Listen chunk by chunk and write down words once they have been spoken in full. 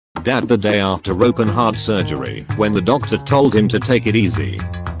Dad the day after open heart surgery when the doctor told him to take it easy.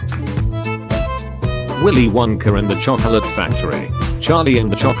 Willy Wonka and the Chocolate Factory. Charlie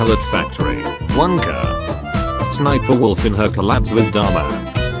and the Chocolate Factory. Wonka. Sniper Wolf in her collabs with Darman.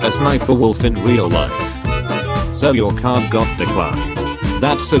 A sniper wolf in real life. So your card got declined.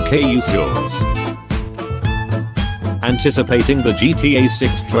 That's okay, use yours. Anticipating the GTA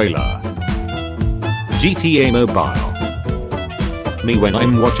 6 trailer. GTA Mobile. Me when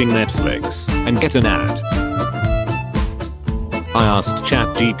I'm watching Netflix and get an ad. I asked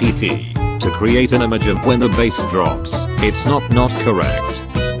ChatGPT to create an image of when the bass drops. It's not correct.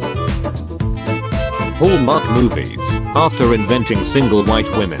 Hallmark movies after inventing single white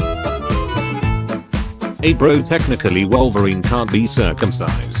women. Hey bro, technically Wolverine can't be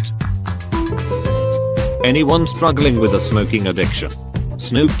circumcised. Anyone struggling with a smoking addiction?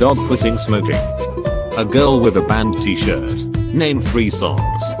 Snoop Dogg quitting smoking. A girl with a band t-shirt. Name 3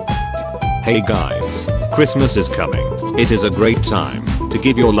 songs. Hey guys, Christmas is coming. It is a great time to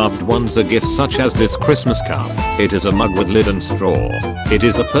give your loved ones a gift such as this Christmas cup. It is a mug with lid and straw. It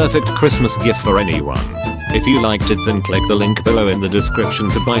is a perfect Christmas gift for anyone. If you liked it, then click the link below in the description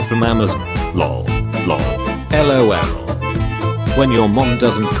to buy from Amazon. Lol. LOL. When your mom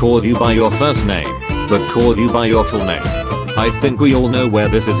doesn't call you by your first name, but call you by your full name. I think we all know where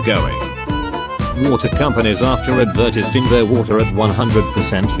this is going. Water companies after advertising their water at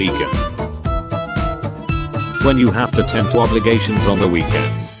 100% vegan. When you have to tend to obligations on the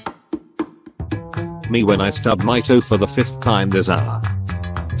weekend. Me when I stub my toe for the 5th time this hour.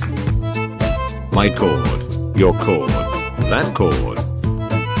 My cord. Your cord. That cord.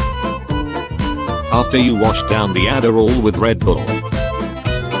 After you wash down the Adderall with Red Bull.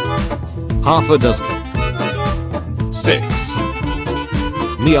 Half a dozen. 6.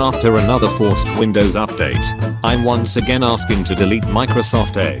 Me after another forced Windows update. I'm once again asking to delete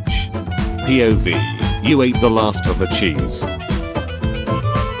Microsoft Edge. POV. You ate the last of the cheese.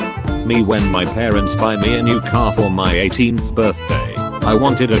 Me when my parents buy me a new car for my 18th birthday. I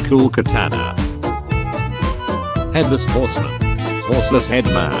wanted a cool katana. Headless horseman. Horseless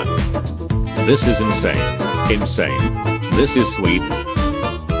headman. This is insane. Insane. This is sweet.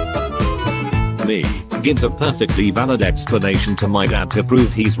 Me gives a perfectly valid explanation to my dad to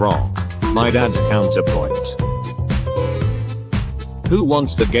prove he's wrong. My dad's counterpoint. Who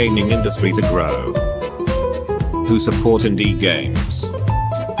wants the gaming industry to grow? Who support indie games?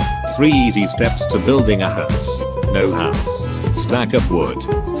 3 easy steps to building a house. No house. Stack up wood.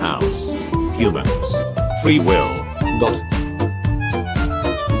 House. Humans. Free will. Not.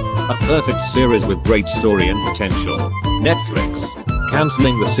 A perfect series with great story and potential. Netflix.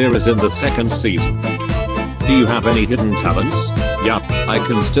 Canceling the series in the 2nd season. Do you have any hidden talents? Yup, I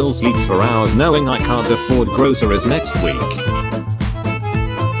can still sleep for hours knowing I can't afford groceries next week.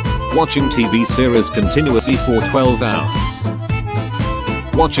 Watching TV series continuously for 12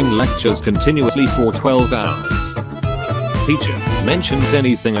 hours. Watching lectures continuously for 12 hours. Teacher mentions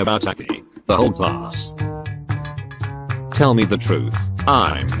anything about Aki, the whole class. Tell me the truth.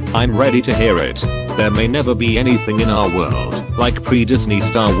 I'm ready to hear it. There may never be anything in our world like pre-Disney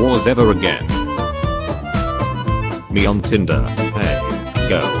Star Wars ever again. Me on Tinder. Hey.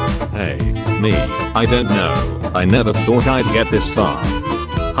 Go. Hey. Me. I don't know. I never thought I'd get this far.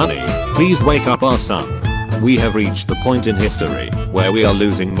 Honey, please wake up our son. We have reached the point in history where we are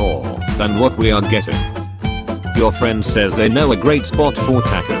losing more than what we are getting. Your friend says they know a great spot for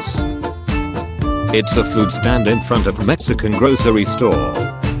tacos. It's a food stand in front of a Mexican grocery store.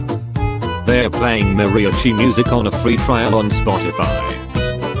 They're playing mariachi music on a free trial on Spotify.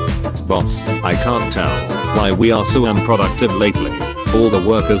 Boss, I can't tell why we are so unproductive lately. All the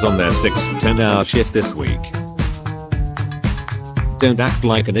workers on their 6th 10-hour shift this week. Don't act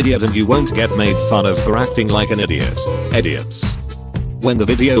like an idiot and you won't get made fun of for acting like an idiot. Idiots. When the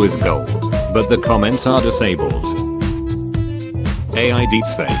video is gold, but the comments are disabled. AI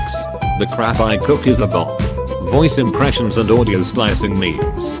deepfakes. The crap I cook is a bomb. Voice impressions and audio splicing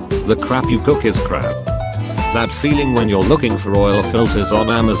memes. The crap you cook is crap. That feeling when you're looking for oil filters on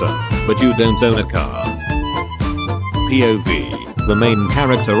Amazon, but you don't own a car. POV. The main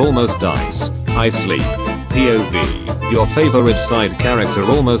character almost dies. I sleep. POV. Your favorite side character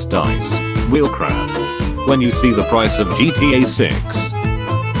almost dies. Wheel crap. When you see the price of GTA 6.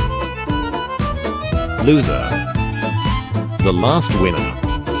 Loser. The last winner.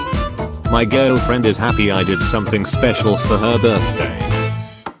 My girlfriend is happy I did something special for her birthday.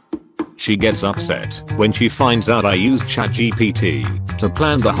 She gets upset when she finds out I used ChatGPT to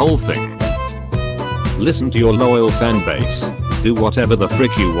plan the whole thing. Listen to your loyal fanbase, do whatever the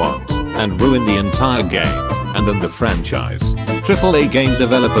frick you want, and ruin the entire game. and then the franchise. AAA game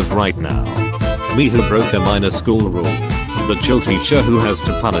developers right now. Me who broke a minor school rule. The chill teacher who has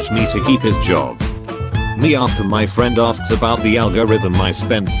to punish me to keep his job. Me after my friend asks about the algorithm I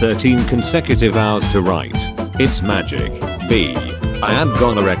spent 13 consecutive hours to write. It's magic. B. I am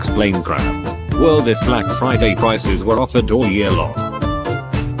gonna explain crap. World if Black Friday prices were offered all year long.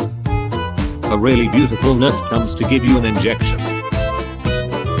 A really beautiful nurse comes to give you an injection.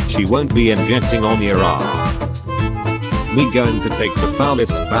 She won't be injecting on your arm. Me going to take the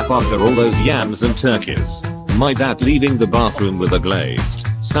foulest bath after all those yams and turkeys. My dad leaving the bathroom with a glazed,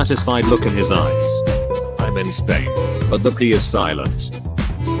 satisfied look in his eyes. I'm in Spain, but the P is silent.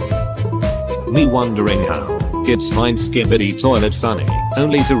 Me wondering how kids find Skibbity toilet funny,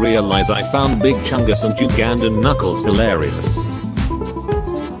 only to realize I found Big Chungus and Ugandan Knuckles hilarious.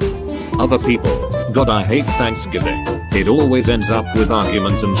 Other people, God I hate Thanksgiving. It always ends up with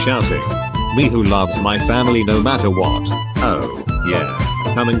arguments and shouting. Me who loves my family no matter what. Oh,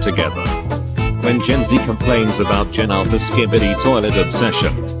 yeah, coming together. When Gen Z complains about Gen Alpha's Skibbity toilet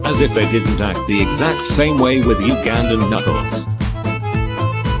obsession, as if they didn't act the exact same way with Ugandan Knuckles.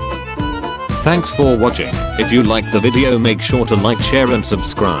 Thanks for watching. If you liked the video, make sure to like, share and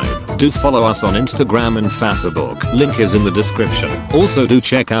subscribe. Do follow us on Instagram and Facebook. Link is in the description. Also do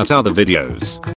check out other videos.